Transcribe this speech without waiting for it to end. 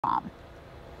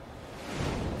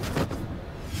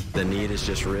The need has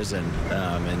just risen,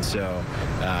 and so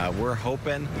we're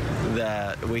hoping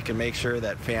that we can make sure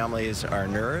that families are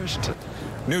nourished.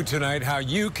 New tonight, how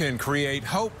you can create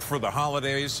hope for the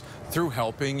holidays through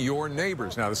helping your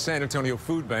neighbors. Now, the San Antonio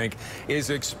Food Bank is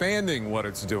expanding what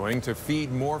it's doing to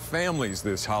feed more families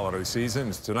this holiday season.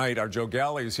 Tonight, our Joe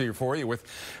Galley is here for you with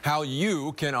how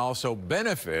you can also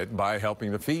benefit by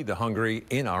helping to feed the hungry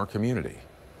in our community.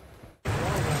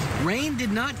 Rain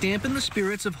did not dampen the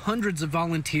spirits of hundreds of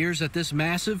volunteers at this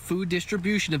massive food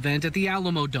distribution event at the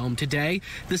Alamo Dome today.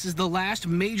 This is the last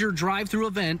major drive-through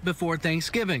event before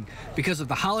Thanksgiving. Because of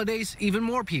the holidays, even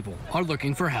more people are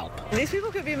looking for help. These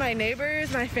people could be my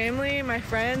neighbors, my family, my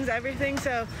friends, everything.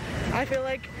 So I feel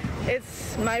like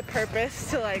it's my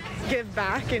purpose to give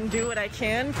back and do what I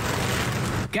can.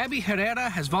 Gabby Herrera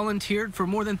has volunteered for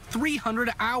more than 300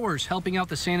 hours helping out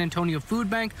the San Antonio Food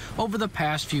Bank over the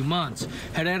past few months.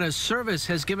 Herrera's service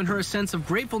has given her a sense of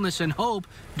gratefulness and hope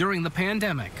during the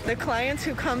pandemic. The clients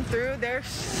who come through, they're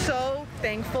so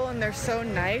thankful and they're so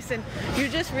nice, and you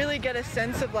just really get a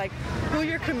sense of who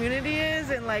your community is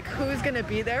and who's going to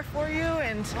be there for you,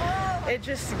 and it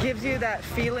just gives you that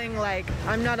feeling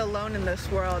I'm not alone in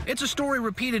this world. It's a story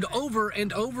repeated over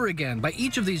and over again by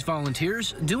each of these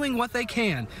volunteers doing what they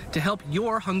can to help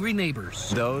your hungry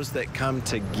neighbors. Those that come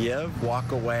to give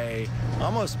walk away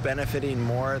almost benefiting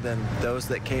more than those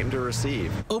that came to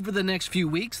receive. Over the next few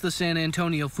weeks, the San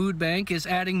Antonio Food Bank is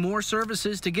adding more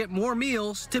services to get more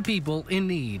meals to people in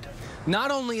need. Not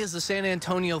only is the San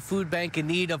Antonio Food Bank in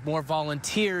need of more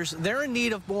volunteers, they're in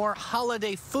need of more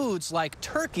holiday foods like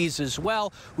turkeys as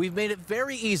well. We've made it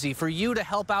very easy for you to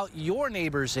help out your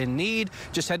neighbors in need.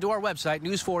 Just head to our website,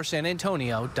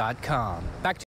 news4sanantonio.com. Back to